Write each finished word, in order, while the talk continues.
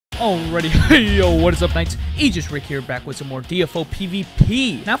Alrighty, hey yo, what is up, Knights? Aegis Rick here, back with some more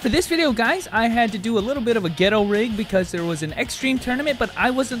DFOPVP. Now for this video, guys, I had to do a little bit of a ghetto rig because there was an ExStream tournament, but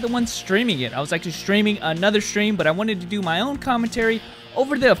I wasn't the one streaming it. I was actually streaming another stream, but I wanted to do my own commentary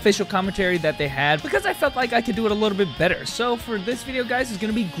over the official commentary that they had because I felt like I could do it a little bit better. So for this video, guys, it's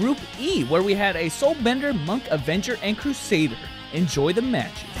going to be Group E, where we had a Soulbender, Monk, Avenger, and Crusader. Enjoy the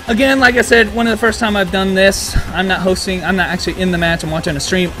matches. Again, like I said, one of the first time I've done this. I'm not hosting, I'm not actually in the match. I'm watching a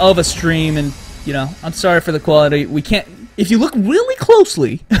stream of a stream, and you know, I'm sorry for the quality. We can't, if you look really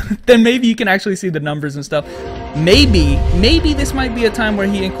closely, then maybe you can actually see the numbers and stuff. Maybe this might be a time where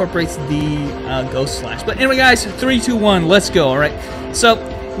he incorporates the Ghost Slash. But anyway, guys, 3, 2, 1, let's go. All right, so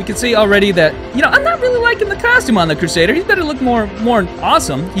we can see already that, you know, I'm not really liking the costume on the Crusader. He's better look more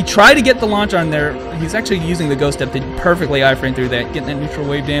awesome. He tried to get the launch on there. He's actually using the Ghost Step to perfectly iframe through that, getting that neutral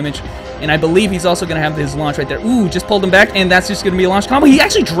wave damage. And I believe he's also going to have his launch right there. Ooh, just pulled him back, and that's just going to be a launch combo. He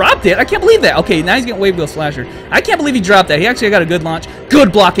actually dropped it. I can't believe that. Okay, now he's getting Wave Wheel Slasher. I can't believe he dropped that. He actually got a good launch.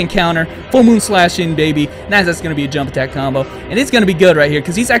 Good blocking counter. Full Moon Slash in, baby. Now that's going to be a jump attack combo. And it's going to be good right here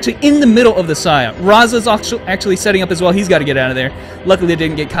because he's actually in the middle of the Saya. Raza's actually setting up as well. He's got to get out of there. Luckily, they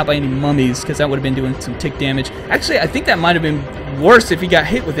didn't get caught by any mummies because that would have been doing some tick damage. Actually, I think that might have been worse if he got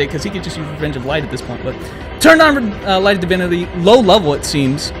hit with it because he could just use Revenge of Light at this point. But turned on Light of Divinity. Low level, it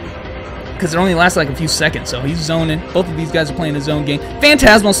seems, because it only lasts like a few seconds, so he's zoning. Both of these guys are playing a zone game.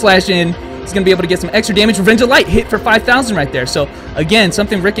 Phantasmal Slash in. He's going to be able to get some extra damage. Revenge of Light hit for 5,000 right there. So, again,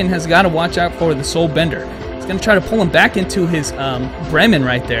 something Ricken has got to watch out for, the Soulbender. He's going to try to pull him back into his Bremen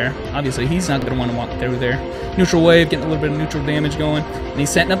right there. Obviously, he's not going to want to walk through there. Neutral Wave, getting a little bit of neutral damage going. And he's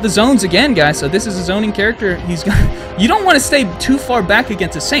setting up the zones again, guys. So this is a zoning character. You don't want to stay too far back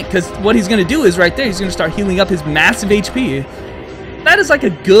against a Saint, because what he's going to do is right there, he's going to start healing up his massive HP. That is like a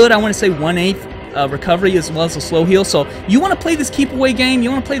good, I want to say, 1/8 recovery as well as a slow heal. So you want to play this keep away game.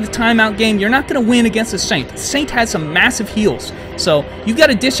 You want to play the timeout game. You're not going to win against a Saint. Saint has some massive heals. So you got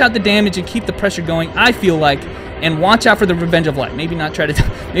to dish out the damage and keep the pressure going, I feel like, and watch out for the Revenge of Light. Maybe not try to do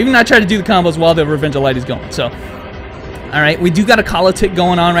the combos while the Revenge of Light is going. So, all right, we do got a Kala tick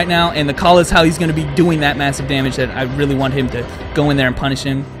going on right now, and the Kala is how he's going to be doing that massive damage that I really want him to go in there and punish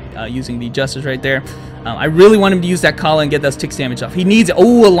him using the Justice right there. I really want him to use that Kala and get those ticks damage off. He needs,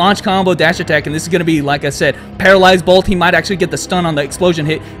 oh, a launch combo, dash attack, and this is going to be, like I said, Paralyzed Bolt. He might actually get the stun on the explosion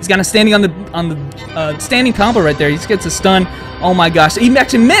hit. He's got a standing on the standing combo right there. He just gets a stun. Oh my gosh, he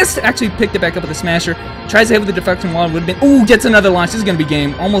actually missed. Actually picked it back up with the Smasher. Tries to hit with the deflection wall. Would have been, ooh, gets another launch. This is going to be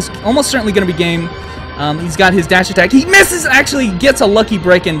game. Almost certainly going to be game. He's got his dash attack. He misses, actually gets a lucky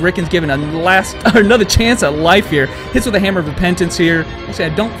break, and Ricken's given another chance at life here. Hits with a Hammer of Repentance here. Actually, I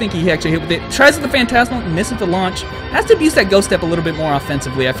don't think he actually hit with it. Tries with the Phantasmal, misses the launch. Has to use that Ghost Step a little bit more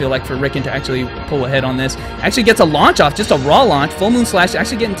offensively, I feel like, for Ricken to actually pull ahead on this. Actually gets a launch off, just a raw launch. Full Moon Slash,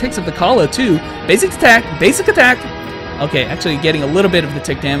 actually getting ticks of the Kala too. Basic attack. Okay, actually getting a little bit of the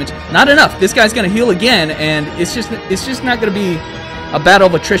tick damage. Not enough. This guy's going to heal again, and it's just not going to be a battle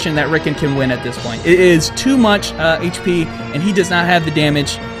of attrition that Ricken can win at this point. It is too much HP, and he does not have the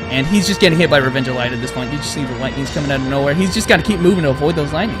damage, and he's just getting hit by Revenge of Light at this point. You just see the lightnings coming out of nowhere. He's just got to keep moving to avoid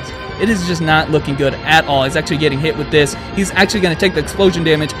those lightnings. It is just not looking good at all. He's actually getting hit with this. He's actually going to take the explosion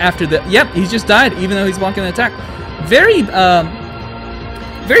damage after the... Yep, he's just died, even though he's blocking the attack. Very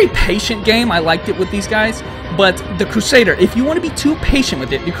patient game. I liked it with these guys. But the Crusader, if you want to be too patient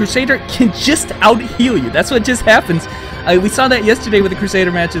with it, the Crusader can just out-heal you. That's what just happens. We saw that yesterday with the Crusader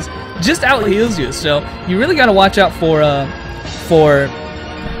matches. Just out-heals you. So you really got to watch out for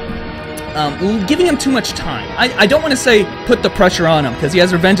giving him too much time. I don't want to say put the pressure on him because he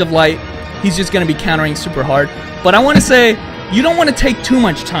has Revenge of Light. He's just going to be countering super hard. But I want to say you don't want to take too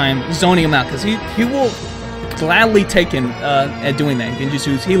much time zoning him out because he will gladly taken at doing that. You can just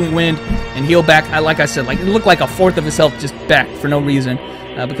use Healing Wind and heal back. Like I said, like it looked like a fourth of his health just back for no reason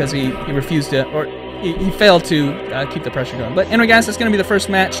because he refused to, or he failed to keep the pressure going. But anyway, guys, that's going to be the first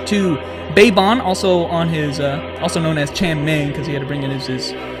match to Beibon, also on his, also known as Chan Meng, because he had to bring in his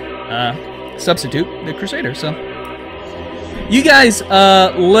substitute, the Crusader. So you guys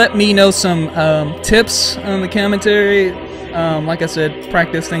let me know some tips on the commentary. Like I said,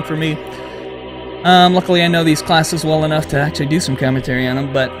 practice thing for me. Luckily, I know these classes well enough to actually do some commentary on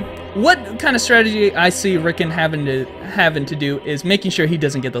them, but what kind of strategy I see Ricken having to do is making sure he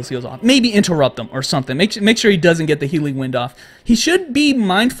doesn't get those heals off. Maybe interrupt them or something. Make sure he doesn't get the Healing Wind off. He should be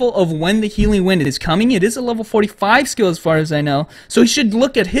mindful of when the Healing Wind is coming. It is a level 45 skill as far as I know, so he should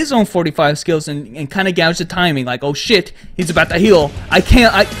look at his own 45 skills and kind of gouge the timing, like, oh shit, he's about to heal.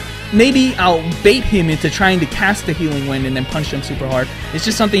 Maybe I'll bait him into trying to cast the Healing Wind and then punch him super hard. It's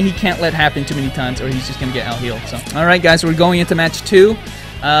just something he can't let happen too many times or he's just going to get out-healed. So, alright guys, we're going into match 2.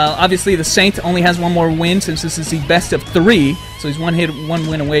 Obviously, the Saint only has one more win since this is the best of 3. So he's one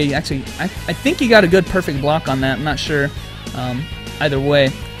win away. Actually, I think he got a good perfect block on that. I'm not sure. Either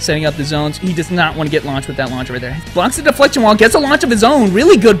way, setting up the zones. He does not want to get launched with that launcher right there. He blocks the deflection wall, gets a launch of his own.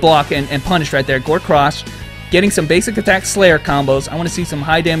 Really good block and punish right there. Gore Cross. Getting some basic attack Slayer combos. I want to see some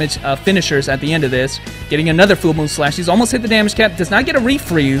high damage finishers at the end of this. Getting another Full Moon Slash. He's almost hit the damage cap. Does not get a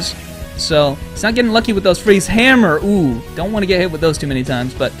refreeze. So he's not getting lucky with those freeze. Hammer. Ooh, don't want to get hit with those too many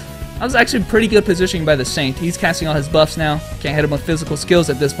times. But that was actually pretty good positioning by the Saint. He's casting all his buffs now. Can't hit him with physical skills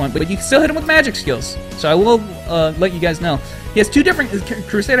at this point. But you can still hit him with magic skills. So I will let you guys know. He has two different.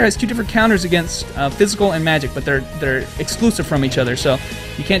 Crusader has two different counters against physical and magic, but they're exclusive from each other. So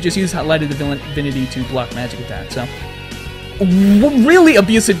you can't just use Light of Divinity to block magic attack. So really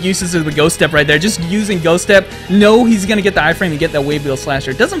abusive uses of the Ghost Step right there. Just using Ghost Step. No, he's gonna get the iframe and get that Wave Wheel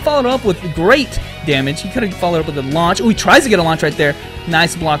Slasher. Doesn't follow it up with great damage. He could have followed up with a launch. Oh, he tries to get a launch right there.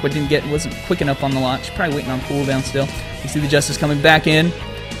 Nice block, but wasn't quick enough on the launch. Probably waiting on cooldown still. You see the Justice coming back in.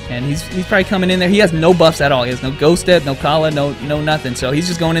 And he's probably coming in there. He has no buffs at all. He has no Ghost Step, no Kala, no nothing. So he's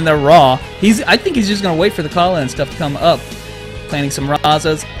just going in there raw. I think he's just gonna wait for the Kala and stuff to come up. Planning some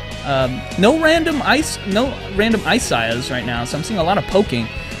Razas. No random ice Sayas right now. So I'm seeing a lot of poking.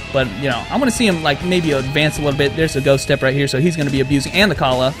 But you know, I want to see him like maybe advance a little bit. There's a Ghost Step right here, so he's gonna be abusing and the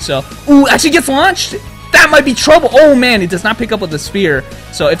Kala. So ooh, actually gets launched. That might be trouble. Oh man, he does not pick up with the spear.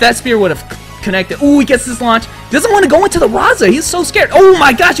 So if that spear would have connected. Ooh, he gets this launch. Doesn't want to go into the Raza. He's so scared. Oh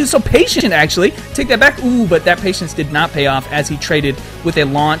my gosh, he's so patient actually. Take that back. Ooh, but that patience did not pay off as he traded with a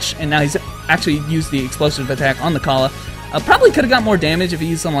launch, and now he's actually used the explosive attack on the Kala. Probably could have got more damage if he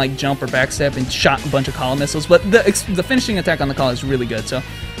used some like jump or backstep and shot a bunch of Kala missiles, but the finishing attack on the Kala is really good. So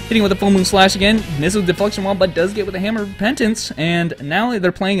hitting with a Full Moon Slash again, missile deflection wall, but does get with a Hammer of Repentance, and now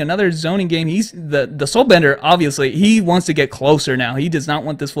they're playing another zoning game. He's the Soulbender, obviously, he wants to get closer now. He does not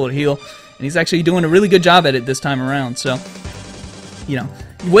want this fool to heal, and he's actually doing a really good job at it this time around. So, you know,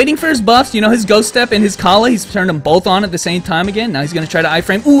 waiting for his buffs, you know, his Ghost Step and his Kala, he's turned them both on at the same time again. Now he's going to try to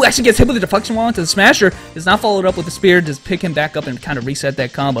iframe. Ooh, actually gets hit with the deflection wall into the Smasher. Does not follow it up with the Spear. Just pick him back up and kind of reset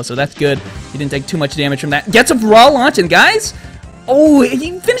that combo. So that's good. He didn't take too much damage from that. Gets a raw launch, and guys, oh,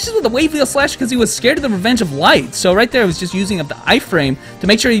 he finishes with a Wave Wheel Slash because he was scared of the Revenge of Light. So right there, he was just using up the iframe to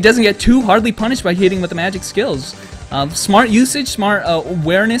make sure he doesn't get too hardly punished by hitting with the magic skills. Smart usage, smart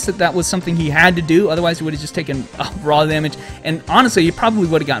awareness that was something he had to do. Otherwise, he would have just taken raw damage. And honestly, he probably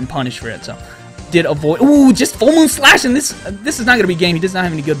would have gotten punished for it. So did avoid. Ooh, just Full Moon Slash. And this is not going to be game. He does not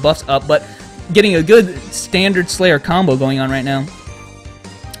have any good buffs up, but getting a good standard Slayer combo going on right now.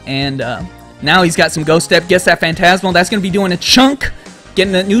 And now he's got some Ghost Step. Gets that Phantasmal. That's going to be doing a chunk.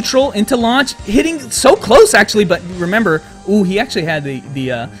 Getting that neutral into launch. Hitting so close, actually. But remember, ooh, he actually had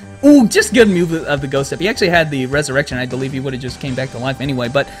ooh, just good move of the Ghost Step. He actually had the Resurrection. I believe he would have just came back to life anyway.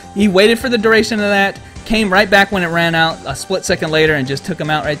 But he waited for the duration of that, came right back when it ran out a split second later and just took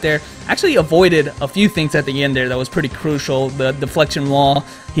him out right there. Actually avoided a few things at the end there that was pretty crucial. The deflection wall,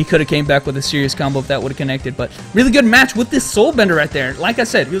 he could have came back with a serious combo if that would have connected. But really good match with this Soulbender right there. Like I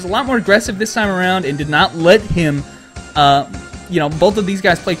said, he was a lot more aggressive this time around and did not let him... you know, both of these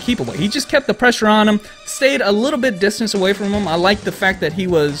guys play keep away. He just kept the pressure on him, stayed a little bit distance away from him. I like the fact that he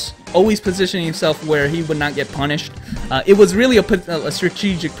was always positioning himself where he would not get punished. It was really a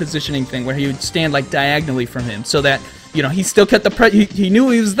strategic positioning thing where he would stand like diagonally from him so that, you know, he still kept the pressure. He knew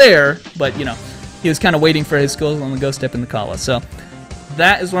he was there, but, you know, he was kind of waiting for his skills on the Ghost Step and the Kala. So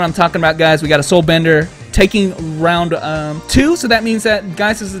that is what I'm talking about, guys. We got a Soulbender taking round 2, so that means that,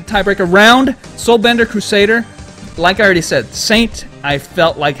 guys, this is the tiebreaker round. Soulbender, Crusader. Like I already said, Saint, I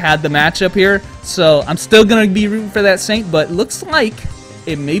felt like had the matchup here, so I'm still going to be rooting for that Saint, but looks like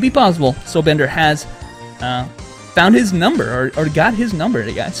it may be possible Soulbender has found his number, or got his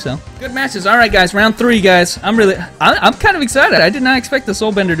number, guys. So good matches. All right, guys, round 3, guys. I'm kind of excited. I did not expect the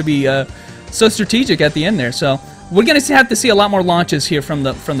Soulbender to be so strategic at the end there, so we're going to have to see a lot more launches here from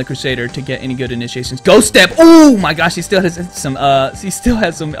the Crusader to get any good initiations. Ghost Step. Oh my gosh, he still has some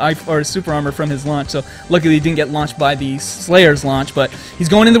super armor from his launch. So luckily he didn't get launched by the Slayer's launch, but he's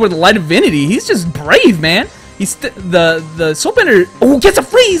going in there with the Light Divinity. He's just brave, man. He's the Soulbender. Oh, gets a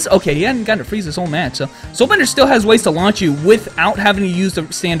freeze. Okay, he hadn't gotten a freeze this whole match. So Soulbender still has ways to launch you without having to use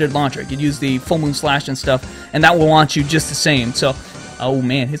the standard launcher. You could use the Full Moon Slash and stuff, and that will launch you just the same. So, oh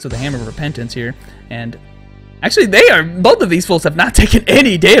man, hits with the Hammer of Repentance here, and actually, both of these fools have not taken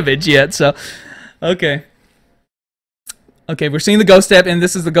any damage yet, so, okay. Okay, we're seeing the Ghost Step, and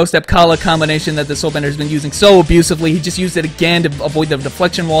this is the Ghost Step Kala combination that the Soulbender has been using so abusively. He just used it again to avoid the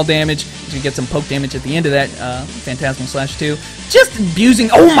deflection wall damage. He's going to get some poke damage at the end of that Phantasmal Slash too. Just abusing,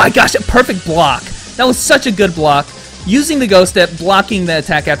 oh my gosh, a perfect block. That was such a good block. using the ghost step, blocking the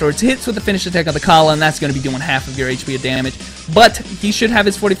attack afterwards, hits with the finish attack of the Kala, and that's going to be doing half of your HP of damage. But he should have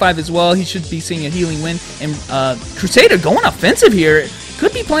his 45 as well. He should be seeing a healing wind. And Crusader going offensive here.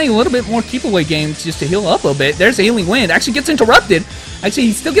 Could be playing a little bit more keep away games just to heal up a little bit. There's a healing wind. Actually gets interrupted. Actually,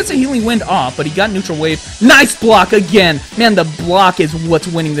 he still gets a healing wind off, but he got neutral wave. Nice block again. Man, the block is what's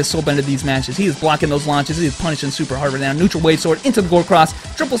winning this Soulbender of these matches. He is blocking those launches. He is punishing super hard right now. Neutral wave sword into the gore cross.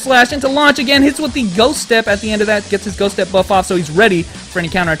 Triple slash into launch again. Hits with the ghost step at the end of that. Gets his ghost step buff off, so he's ready for any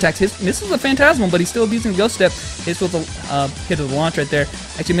counterattacks. Misses a phantasmal, but he's still abusing the ghost step. Hits with the hit of the launch right there.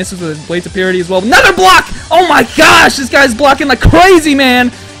 Actually misses with his blades of purity as well. Another block! Oh my gosh, this guy's blocking like crazy,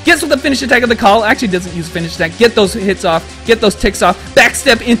 man. Gets with the finish attack of the Kala. Actually doesn't use finish attack. Get those hits off. Get those ticks off.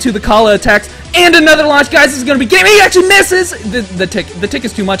 Backstep into the Kala attacks. And another launch. Guys, this is going to be game. He actually misses. The tick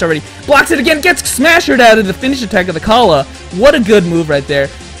is too much already. Blocks it again. Gets smashed out of the finish attack of the Kala. What a good move right there.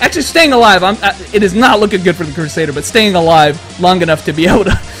 Actually staying alive. It is not looking good for the Crusader, but staying alive long enough to be able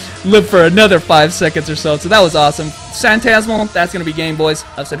to live for another 5 seconds or so. So that was awesome. Phantasmal. That's going to be game, boys.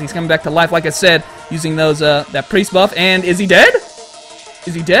 Except he's coming back to life, like I said, using those that priest buff. And is he dead?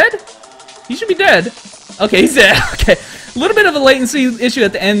 Is he dead? He should be dead. Okay, he's dead. Okay, a little bit of a latency issue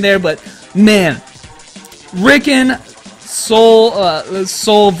at the end there, but man, Ricken sole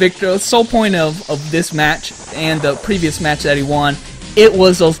point of this match and the previous match that he won. It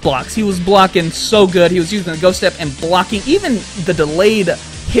was those blocks. He was blocking so good. He was using the ghost step and blocking even the delayed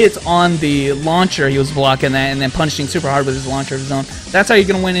hit on the launcher. He was blocking that and then punishing super hard with his launcher of his own. That's how you're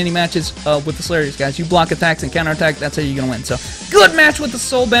going to win any matches with the Slayers, guys. You block attacks and counterattack, that's how you're going to win. So, good match with the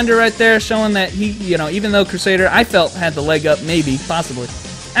Soulbender right there, showing that he, you know, even though Crusader, I felt, had the leg up, maybe, possibly.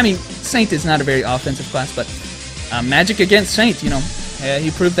 I mean, Saint is not a very offensive class, but Magic against Saint, you know,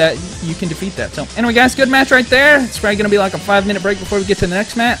 he proved that you can defeat that. So, anyway, guys, good match right there. It's probably going to be like a 5-minute break before we get to the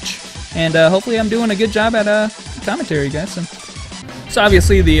next match. And hopefully I'm doing a good job at commentary, guys. So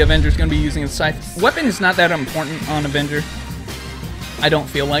obviously the Avenger's going to be using the Scythe. Weapon is not that important on Avenger. I don't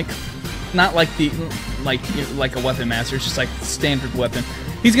feel like. Not like like a weapon master. It's just like standard weapon.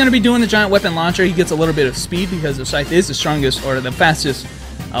 He's going to be doing the giant weapon launcher. He gets a little bit of speed because the Scythe is the strongest or the fastest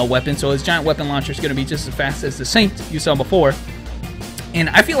weapon. So his giant weapon launcher is going to be just as fast as the Saint you saw before. And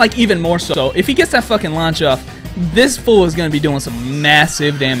I feel like even more so. If he gets that fucking launch off, this fool is going to be doing some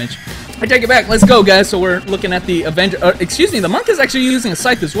massive damage. I take it back. Let's go, guys. So we're looking at the Avenger. Excuse me, the Monk is actually using a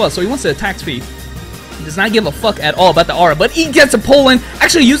Scythe as well, so he wants to attack speed. He does not give a fuck at all about the aura, but he gets a pull in.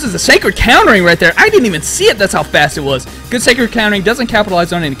 Actually uses the Sacred Countering right there. I didn't even see it. That's how fast it was. Good Sacred Countering. Doesn't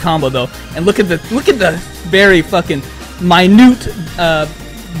capitalize on any combo though. And look at the very fucking minute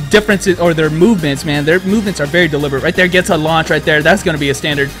differences or their movements, man. Their movements are very deliberate. Right there, gets a launch right there. That's going to be a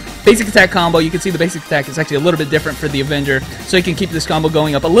standard basic attack combo. You can see the basic attack is actually a little bit different for the Avenger, so he can keep this combo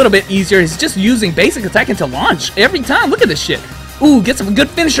going up a little bit easier. He's just using basic attack into launch every time. Look at this shit. Ooh, gets a good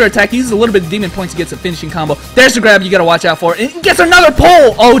finisher attack. He uses a little bit of demon points to get a finishing combo. There's the grab you gotta watch out for. And gets another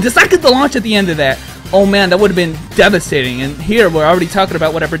pull! Oh, does not get the launch at the end of that. Oh man, that would have been devastating. And here we're already talking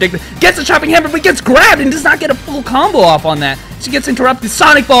about what I predicted. Gets a chopping hammer, but gets grabbed and does not get a full combo off on that. She gets interrupted.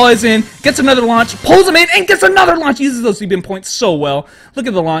 Sonic Ball is in. Gets another launch. Pulls him in and gets another launch. Uses those demon points so well. Look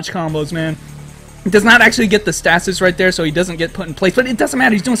at the launch combos, man. He does not actually get the stasis right there, so he doesn't get put in place. But it doesn't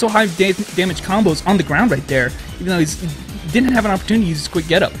matter. He's doing so high damage combos on the ground right there, even though he didn't have an opportunity to use his quick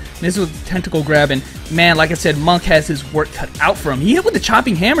get-up. This was a tentacle grab, and man, like I said, Monk has his work cut out for him. He hit with the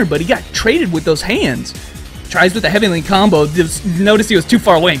chopping hammer, but he got traded with those hands. Tries with the heavenly combo. Notice he was too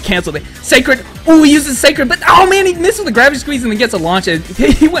far away and canceled it. Sacred. Ooh, he uses Sacred, but oh man, he misses the gravity squeeze and then gets a launch.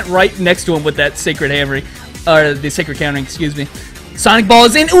 He went right next to him with that Sacred Hammer, or the Sacred Countering, excuse me. Sonic Ball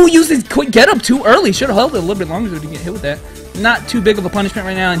is in. Ooh, uses quick get up too early. Should have held it a little bit longer so he didn't get hit with that. Not too big of a punishment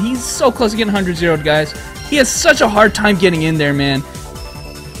right now, and he's so close to getting 100-0'd, guys. He has such a hard time getting in there, man.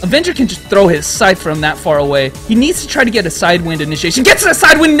 Avenger can just throw his Scythe from that far away. He needs to try to get a Sidewind initiation. Gets a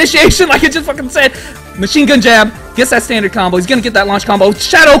Sidewind initiation like I just fucking said. Machine gun jab. Gets that standard combo. He's gonna get that launch combo.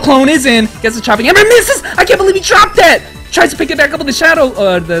 Shadow Clone is in. Gets the chopping hammer. Misses! I can't believe he dropped that! Tries to pick it back up with the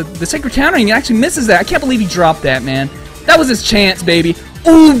Shadow, the Sacred Countering. He actually misses that. I can't believe he dropped that, man. That was his chance, baby.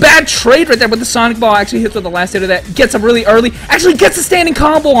 Ooh, bad trade right there, but the Sonic Ball actually hits with the last hit of that. Gets up really early. Actually gets a standing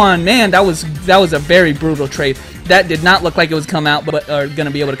combo on. Man, that was a very brutal trade. That did not look like it was come out, but going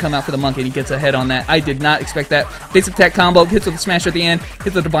to be able to come out for the Monk, and he gets ahead on that. I did not expect that. Basic attack combo, hits with the smash at the end, hits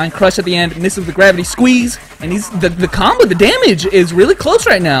with the Divine Crush at the end, misses the gravity squeeze, and he's the combo, the damage is really close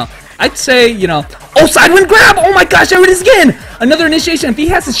right now. I'd say, you know, oh, Sidewind grab! Oh my gosh, there it is again! Another initiation. If he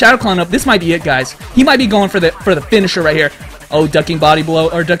has his Shadow Clone up, this might be it, guys. He might be going for the finisher right here. Oh, ducking body blow,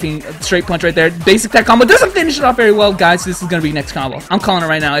 or ducking straight punch right there. Basic attack combo. Doesn't finish it off very well, guys. This is going to be next combo. I'm calling it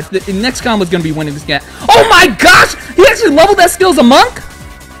right now. The next combo is going to be winning this game. Oh my gosh! He actually leveled that skill as a monk?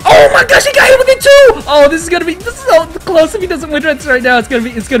 Oh my gosh, he got hit with it too! Oh, this is so close. If he doesn't win right now, it's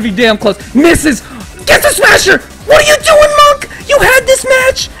gonna be damn close. Misses! Gets a smasher! What are you doing, Monk? You had this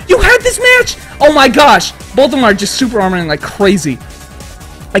match! You had this match! Oh my gosh! Both of them are just super armoring like crazy.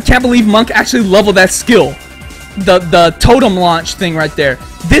 I can't believe Monk actually leveled that skill. The totem launch thing right there.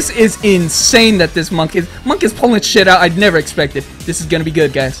 This is insane that this Monk is pulling shit out I'd never expected. This is gonna be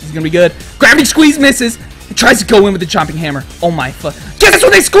good, guys. This is gonna be good. Gravity squeeze misses. He tries to go in with the chopping hammer. Oh my fuck. Guess this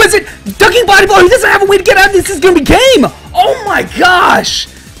with exquisite ducking body blow. He doesn't have a way to get out of this. This is gonna be game. Oh my gosh.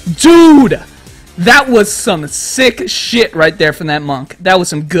 Dude. That was some sick shit right there from that Monk. That was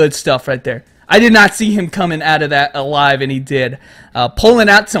some good stuff right there. I did not see him coming out of that alive, and he did. Pulling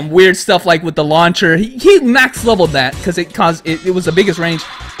out some weird stuff like with the launcher. He max leveled that because it was the biggest range,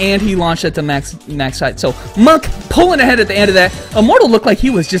 and he launched at the max height. So Monk pulling ahead at the end of that. Immortal looked like he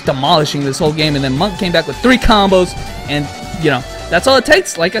was just demolishing this whole game, and then Monk came back with 3 combos, and you know, that's all it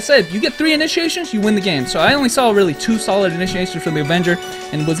takes. Like I said, you get 3 initiations, you win the game. So I only saw really 2 solid initiations from the Avenger,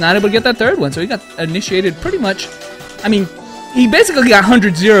 and was not able to get that 3rd one. So he got initiated pretty much. I mean, he basically got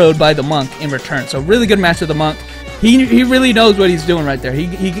 100-0'd by the Monk in return. So really good match with the Monk. He really knows what he's doing right there.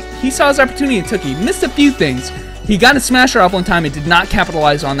 He saw his opportunity and took it. He missed a few things. He got a smasher off one time and did not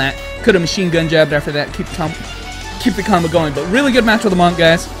capitalize on that. Could have machine gun jabbed after that. Keep the combo going. But really good match with the Monk,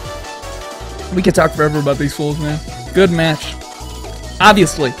 guys. We could talk forever about these fools, man. Good match.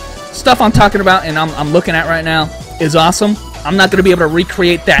 Obviously, stuff I'm talking about and I'm looking at right now is awesome. I'm not going to be able to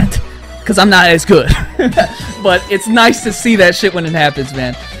recreate that because I'm not as good. But it's nice to see that shit when it happens,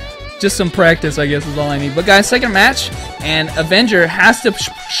 man. Just some practice, I guess, is all I need. But guys, second match, and Avenger has to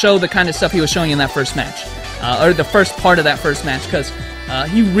show the kind of stuff he was showing in that first match. Or the first part of that first match, because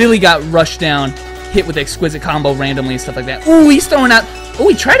he really got rushed down, hit with exquisite combo randomly and stuff like that. Ooh, he's throwing out... Oh,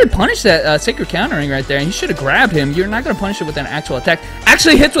 he tried to punish that sacred countering right there, and he should have grabbed him. You're not going to punish it with an actual attack.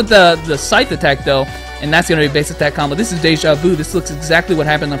 Actually hits with the scythe attack, though, and that's going to be a basic attack combo. This is Deja Vu. This looks exactly what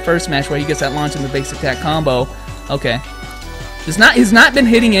happened in the first match where he gets that launch in the basic attack combo. Okay. He's not been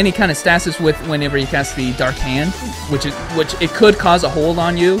hitting any kind of stasis with whenever he casts the Dark Hand, which it could cause a hold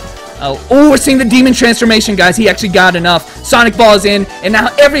on you. Oh, we're seeing the demon transformation, guys. He actually got enough. Sonic Ball is in, and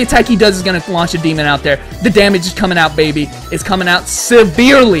now every attack he does is going to launch a demon out there. The damage is coming out, baby. It's coming out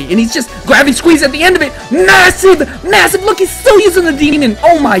severely, and he's just gravity squeeze at the end of it. Massive, massive. Look, he's still using the demon.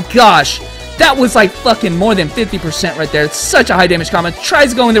 Oh my gosh. That was like fucking more than 50% right there. It's such a high damage combo. Tries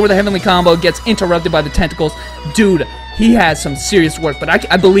to go in there with a heavenly combo, gets interrupted by the tentacles. Dude, he has some serious work, but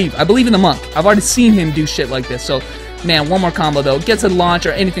I believe in the Monk. I've already seen him do shit like this, so... Man, one more combo, though. Gets a launch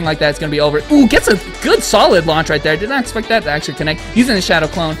or anything like that, it's going to be over. Ooh, gets a good, solid launch right there. Did not expect that to actually connect. Using the Shadow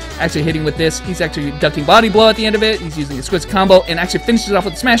Clone, actually hitting with this. He's actually ducking Body Blow at the end of it. He's using a Exquisite combo and actually finishes off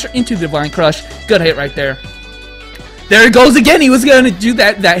with the Smasher into the Divine Crush. Good hit right there. There it goes again. He was going to do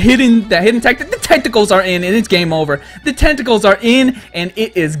that hidden tactic. The tentacles are in, and it's game over. The tentacles are in, and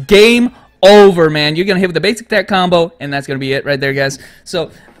it is game over, man. You're going to hit with the basic attack combo, and that's going to be it right there, guys.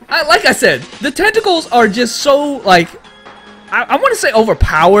 So... like I said, the tentacles are just so, like, I want to say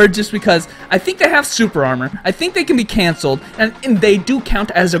overpowered just because I think they have super armor. I think they can be canceled, and they do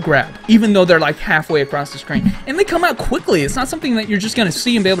count as a grab, even though they're, like, halfway across the screen. And they come out quickly. It's not something that you're just going to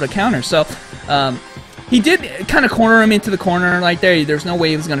see and be able to counter. So, he did kind of corner him into the corner right there. There's no way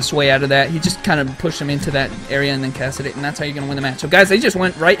he was going to sway out of that. He just kind of pushed him into that area and then casted it, and that's how you're going to win the match. So, guys, they just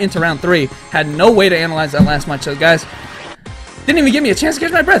went right into round 3. Had no way to analyze that last match. So, guys... Didn't even give me a chance to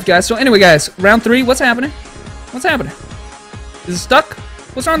catch my breath, guys. So anyway, guys, round 3, what's happening? What's happening? Is it stuck?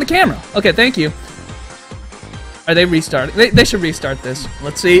 What's wrong with the camera? Okay, thank you. Are they restarting? They should restart this.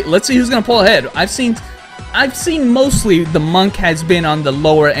 Let's see who's gonna pull ahead. I've seen mostly the Monk has been on the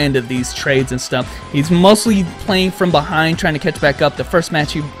lower end of these trades and stuff. He's mostly playing from behind, trying to catch back up. The first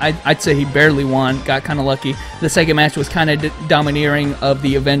match, I'd say he barely won. Got kind of lucky. The second match was kind of domineering of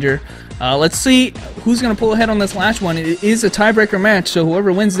the Avenger. Let's see who's going to pull ahead on this last one. It is a tiebreaker match, so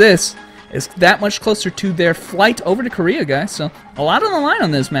whoever wins this is that much closer to their flight over to Korea, guys. So, a lot on the line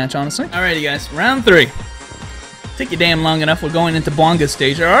on this match, honestly. Alrighty, guys. Round 3. Take you damn long enough. We're going into Bwanga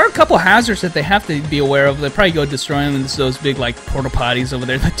stage. There are a couple hazards that they have to be aware of. They'll probably go destroy them. And it's those big, like, porta potties over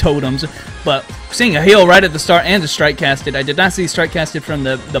there, the totems. But seeing a heal right at the start and the strike casted. I did not see strike casted from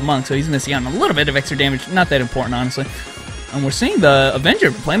the Monk, so he's missing out on a little bit of extra damage. Not that important, honestly. And we're seeing the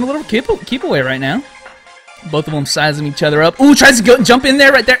Avenger playing a little keep away right now. Both of them sizing each other up. Ooh, tries to jump in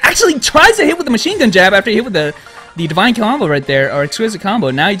there right there. Actually tries to hit with the machine gun jab after he hit with the Divine combo right there, or Exquisite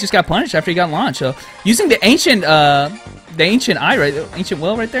combo. Now he just got punished after he got launched. So using the ancient the Ancient Eye, right? Ancient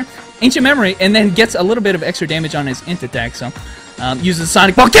Will right there. Ancient Memory, and then gets a little bit of extra damage on his int attack, so... uses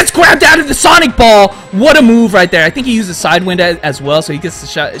Sonic Ball, gets grabbed out of the Sonic Ball. What a move right there. I think he uses Sidewind as well, so he gets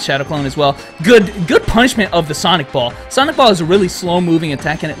the Shadow Clone as well. Good punishment of the Sonic Ball. Sonic Ball is a really slow-moving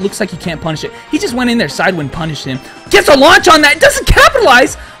attack, and it looks like he can't punish it. He just went in there, Sidewind punished him. Gets a launch on that, doesn't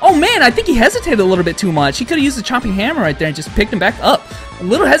capitalize. Oh man, I think he hesitated a little bit too much. He could have used the Chopping Hammer right there and just picked him back up. A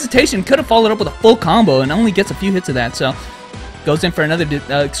little hesitation, could have followed up with a full combo, and only gets a few hits of that, so... Goes in for another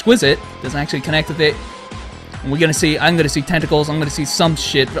Exquisite, doesn't actually connect with it. And I'm gonna see tentacles. I'm gonna see some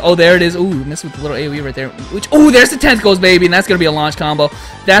shit. Oh, there it is. Ooh, missed with the little AoE right there. Oh, there's the tentacles, baby, and that's gonna be a launch combo.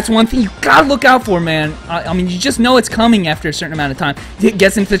 That's one thing you gotta look out for, man. I mean, you just know it's coming after a certain amount of time. It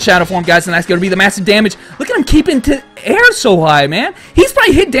gets into the shadow form, guys, and that's gonna be the massive damage. Look at him keeping to air so high, man. He's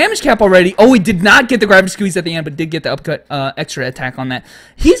probably hit damage cap already. Oh, he did not get the gravity squeeze at the end, but did get the upcut extra attack on that.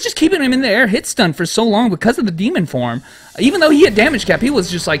 He's just keeping him in the air hit stun for so long because of the demon form. Even though he hit damage cap, he was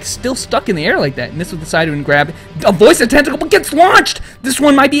just like still stuck in the air like that. Missed with the Sidewind grab. Avoids the tentacle, but gets launched. This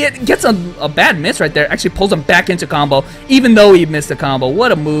one might be it. Gets a bad miss right there. Actually pulls him back into combo, even though he missed the combo.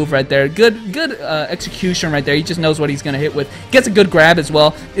 What a move right there. Good execution right there. He just knows what he's gonna hit with. Gets a good grab as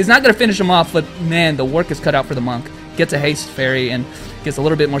well. Is not gonna finish him off, but man, the work is cut out for the monk. Gets a haste fairy and gets a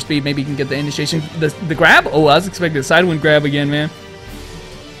little bit more speed. Maybe he can get the initiation. The grab. Oh, I was expecting the Sidewind grab again, man.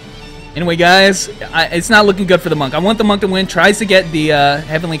 Anyway, guys, it's not looking good for the monk. I want the monk to win. Tries to get the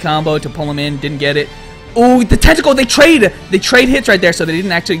heavenly combo to pull him in. Didn't get it. Oh, the tentacle. They trade hits right there, so they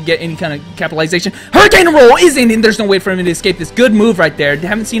didn't actually get any kind of capitalization. Hurricane Roll is in, and there's no way for him to escape this. Good move right there.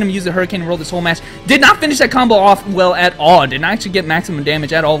 Haven't seen him use the Hurricane Roll this whole match. Did not finish that combo off well at all. Did not actually get maximum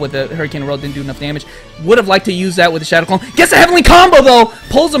damage at all with the Hurricane Roll. Didn't do enough damage. Would have liked to use that with the Shadow Clone. Gets a heavenly combo, though.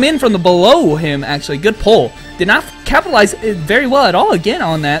 Pulls him in from the below him, actually. Good pull. Did not capitalize very well at all again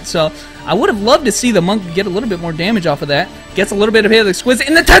on that, so... I would have loved to see the monk get a little bit more damage off of that. Gets a little bit of hit of the Exquisite,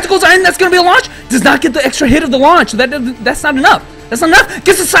 and the tentacles are in. That's going to be a launch. Does not get the extra hit of the launch. That's not enough. That's not enough.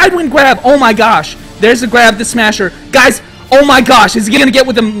 Gets a Sidewind grab. Oh my gosh. There's the grab, the smasher. Guys, oh my gosh. Is he going to get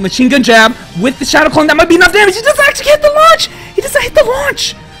with the machine gun jab with the Shadow Clone? That might be enough damage. He doesn't actually hit the launch. He doesn't hit the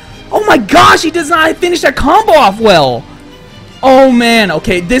launch. Oh my gosh. He does not finish that combo off well. Oh man.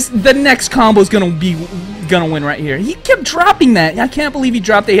 Okay, the next combo is going to be... gonna win right here. He kept dropping that. I can't believe he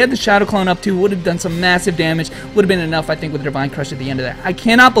dropped it. He had the Shadow Clone up too. Would have done some massive damage. Would have been enough, I think, with the Divine Crush at the end of that. I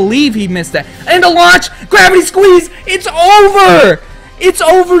cannot believe he missed that. And a launch! Gravity squeeze! It's over! It's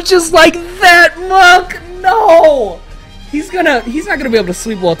over just like that, Monk! No! He's not gonna be able to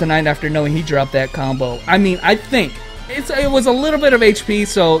sleep well tonight after knowing he dropped that combo. I mean, I think it was a little bit of HP,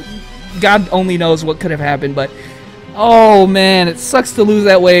 so God only knows what could have happened, but oh man, it sucks to lose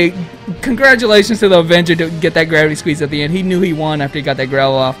that way. Congratulations to the Avenger to get that gravity squeeze at the end. He knew he won after he got that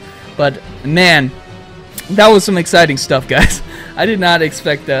growl off. But man, that was some exciting stuff, guys. I did not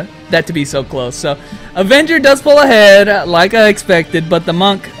expect that to be so close. So Avenger does pull ahead like I expected, but the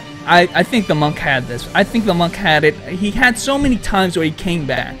monk, I think the monk had this. I think the monk had it. He had so many times where he came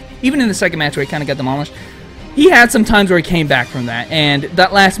back. Even in the second match where he kind of got demolished, he had some times where he came back from that. And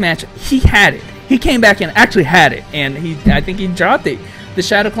that last match, he had it. He came back and actually had it, and I think he dropped it. The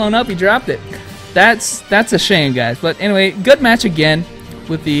Shadow Clone up, he dropped it. That's a shame, guys. But anyway, good match again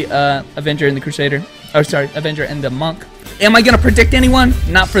with the Avenger and the Crusader. Or sorry, Avenger and the Monk. Am I gonna predict anyone?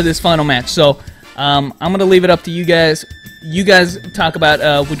 Not for this final match. So I'm gonna leave it up to you guys. You guys talk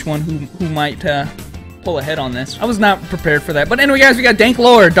about which one who might pull ahead on this. I was not prepared for that. But anyway, guys, we got Dank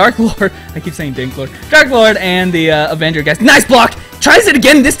Lord, Dark Lord. I keep saying Dank Lord. Dark Lord and the Avenger, guys. Nice block. Tries it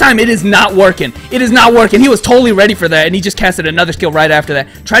again. This time it is not working. It is not working. He was totally ready for that, and he just casted another skill right after that.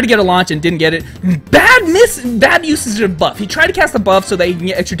 Tried to get a launch and didn't get it. Bad usage of buff. He tried to cast the buff so that he can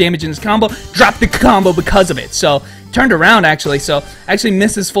get extra damage in his combo. Dropped the combo because of it. So turned around actually. So actually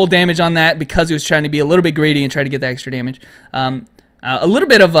misses full damage on that because he was trying to be a little bit greedy and try to get that extra damage. A little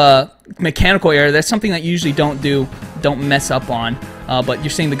bit of a mechanical error. That's something that you usually don't mess up on. But you're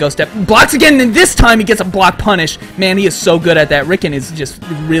seeing the ghost step. Blocks again, and this time he gets a block punish. Man, he is so good at that. Ricken is just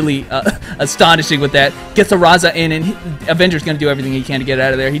really astonishing with that. Gets the Raza in, and Avenger's going to do everything he can to get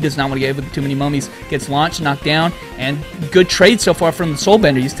out of there. He does not want to get with too many mummies. Gets launched, knocked down, and good trade so far from the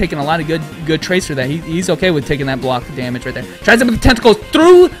Soulbender. He's taking a lot of good trades for that. He's okay with taking that block damage right there. Tries it with the tentacles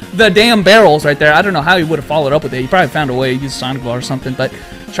through the damn barrels right there. I don't know how he would have followed up with it. He probably found a way to use Sonic Ball or something, but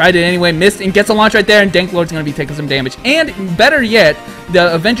tried it anyway, missed, and gets a launch right there, and Dank Lord's going to be taking some damage. And better yet,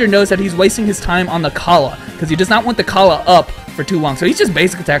 the Avenger knows that he's wasting his time on the Kala, because he does not want the Kala up for too long. So he's just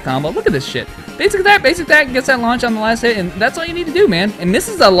basic attack combo. Look at this shit. basic attack, gets that launch on the last hit, and that's all you need to do, man. And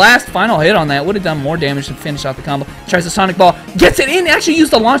misses the last final hit on that. Would have done more damage to finish off the combo. Tries the Sonic Ball, gets it in, actually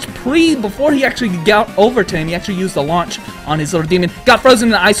used the launch before he actually got over to him. He actually used the launch on his little demon. Got frozen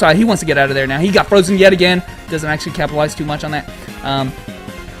in the ice, so he wants to get out of there now. He got frozen yet again. Doesn't actually capitalize too much on that.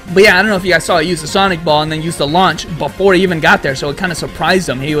 But yeah, I don't know if you guys saw it. Use the Sonic Ball and then use the launch before he even got there, so it kind of surprised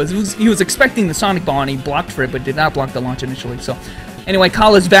him. He was expecting the Sonic Ball and he blocked for it, but did not block the launch initially. So anyway,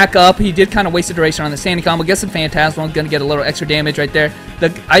 Kala's back up. He did kind of waste the duration on the standing combo. Gets some Phantasmal. Gonna get a little extra damage right there.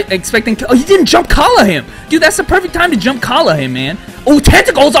 Oh, he didn't jump Kala him. Dude, that's the perfect time to jump Kala him, man. Oh,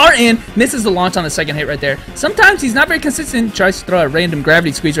 tentacles are in. Misses the launch on the second hit right there. Sometimes he's not very consistent. Tries to throw a random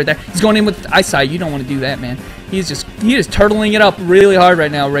gravity squeeze right there. He's going in with the eyesight. You don't want to do that, man. He is turtling it up really hard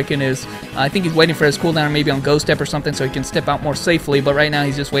right now, Rickon is. I think he's waiting for his cooldown maybe on Ghost Step or something so he can step out more safely, but right now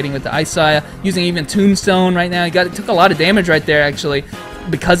he's just waiting with the Eyesight, using even Tombstone right now. He took a lot of damage right there, actually,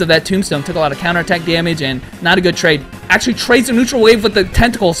 because of that Tombstone. Took a lot of counterattack damage, and not a good trade. Actually trades a neutral wave with the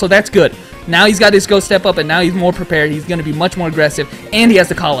Tentacle, so that's good. Now he's got his Ghost Step up, and now he's more prepared. He's going to be much more aggressive, and he has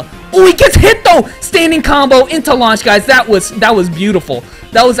the Kala. Oh, he gets hit, though! Standing combo into launch, guys. That was beautiful.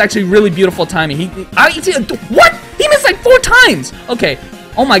 That was actually really beautiful timing. What? He missed like 4 times! Okay.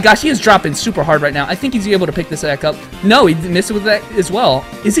 Oh my gosh, he is dropping super hard right now. I think he's able to pick this back up. No, he missed it with that as well.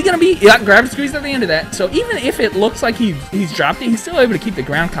 Is he going to be... He got gravity squeeze at the end of that. So even if it looks like he's dropped it, he's still able to keep the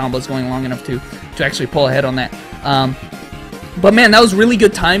ground combos going long enough to actually pull ahead on that. But man, that was really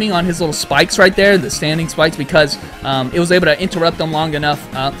good timing on his little spikes right there, the standing spikes, because it was able to interrupt them long enough.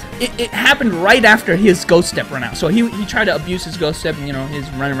 It happened right after his Ghost Step ran out. So he tried to abuse his Ghost Step, and you know, he's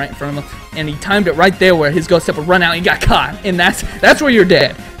running right in front of him, and he timed it right there where his Ghost Step would run out and he got caught, and that's where you're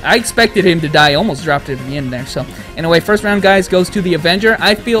dead. I expected him to die. Almost dropped it at the end there. So anyway, first round, guys, goes to the Avenger.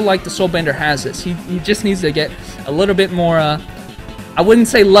 I feel like the Soulbender has this. He just needs to get a little bit more, I wouldn't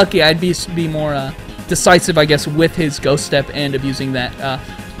say lucky, I'd be more decisive, I guess, with his Ghost Step and abusing that.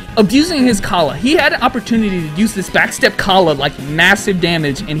 Abusing his Kala. He had an opportunity to use this backstep Kala, like massive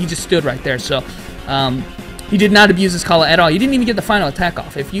damage, and he just stood right there. So he did not abuse his Kala at all. He didn't even get the final attack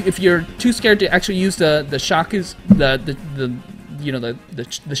off. If you're too scared to actually use the shock, the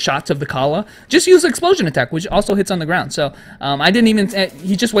shots of the Kala, just use Explosion Attack, which also hits on the ground. So I didn't even,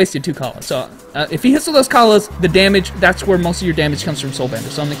 he just wasted 2 Kalas. So if he hits with those Kalas, the damage, that's where most of your damage comes from Soulbender.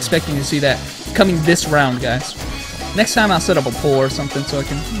 So I'm expecting to see that coming this round, guys. Next time I'll set up a poll or something so I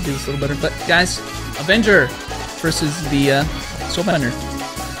can do this a little better. But guys, Avenger versus the Soulbender.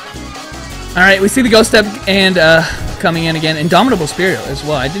 Alright, we see the Ghost Step and coming in again. Indomitable Spirit as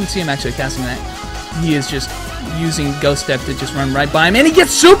well. I didn't see him actually casting that. He is just using Ghost Step to just run right by him, and he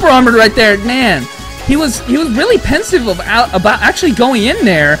gets super armored right there. Man, he was really pensive about actually going in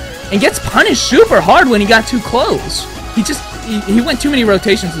there, and gets punished super hard when he got too close. He went too many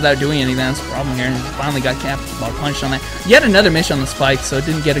rotations without doing anything. That's the problem here, and he finally got punished on that. Yet another miss on the spike, so it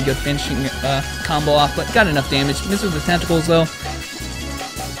didn't get a good finishing combo off, but got enough damage. Missed with the tentacles though,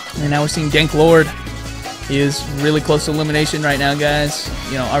 and now we're seeing Dank Lord. He is really close to elimination right now, guys.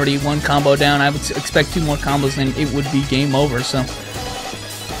 You know, already 1 combo down. I would expect 2 more combos, and it would be game over. So,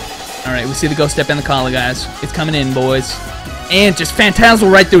 all right, we see the Ghost Step and the Kala, guys. It's coming in, boys. And just Phantasmal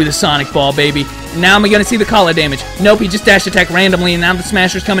right through the Sonic Ball, baby. Now am I going to see the Kala damage? Nope, he just dash attack randomly, and now the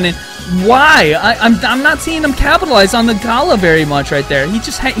Smasher's coming in. Why? I'm not seeing him capitalize on the Kala very much right there.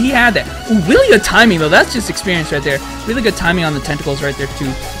 He had that. Ooh, really good timing, though. That's just experience right there. Really good timing on the tentacles right there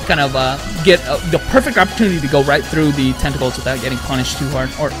to kind of get the perfect opportunity to go right through the tentacles without getting punished too hard,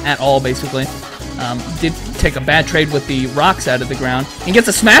 or at all, basically. Did take a bad trade with the rocks out of the ground, and gets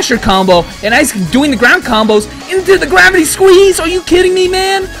a Smasher combo, and he's doing the ground combos into the gravity squeeze. Are you kidding me,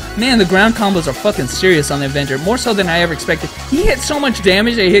 man? Man, the ground combos are fucking serious on the Avenger, more so than I ever expected. He hit so much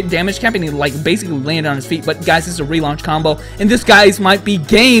damage, they hit damage cap, and he like basically landed on his feet. But guys, this is a relaunch combo, and this guy's might be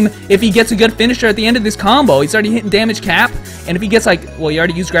game if he gets a good finisher at the end of this combo. He's already hitting damage cap, and if he gets like, well, he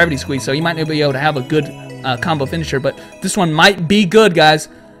already used gravity squeeze, so he might not be able to have a good combo finisher, but this one might be good, guys.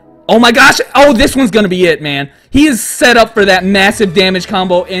 Oh my gosh! Oh, this one's gonna be it, man. He is set up for that massive damage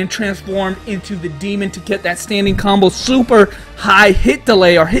combo and transformed into the demon to get that standing combo super high hit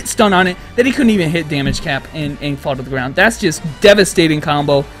delay or hit stun on it that he couldn't even hit damage cap and fall to the ground. That's just devastating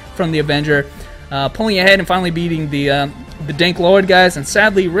combo from the Avenger. Pulling ahead and finally beating the Dank Lord, guys. And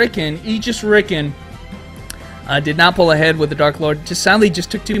sadly, Aegis Rickon, did not pull ahead with the Dark Lord. Just sadly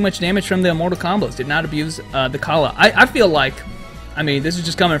just took too much damage from the Immortal combos. Did not abuse the Kala. I feel like, I mean, this is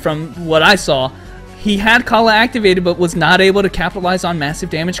just coming from what I saw. He had Kala activated, but was not able to capitalize on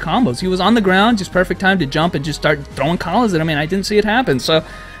massive damage combos. He was on the ground, just perfect time to jump and just start throwing Kalas at him, and I didn't see it happen. So,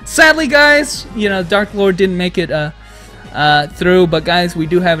 sadly, guys, you know, Dark Lord didn't make it through. But guys, we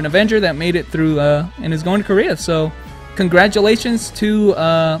do have an Avenger that made it through and is going to Korea. So congratulations to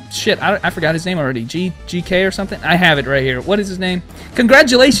shit, I forgot his name already. GK or something. I have it right here. What is his name?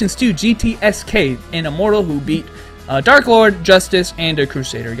 Congratulations to GTSK, an Immortal who beat Dark Lord, Justice, and a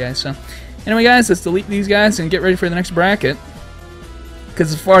Crusader, guys. So anyway, guys, let's delete these guys and get ready for the next bracket.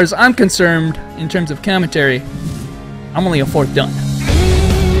 Because as far as I'm concerned, in terms of commentary, I'm only a fourth done.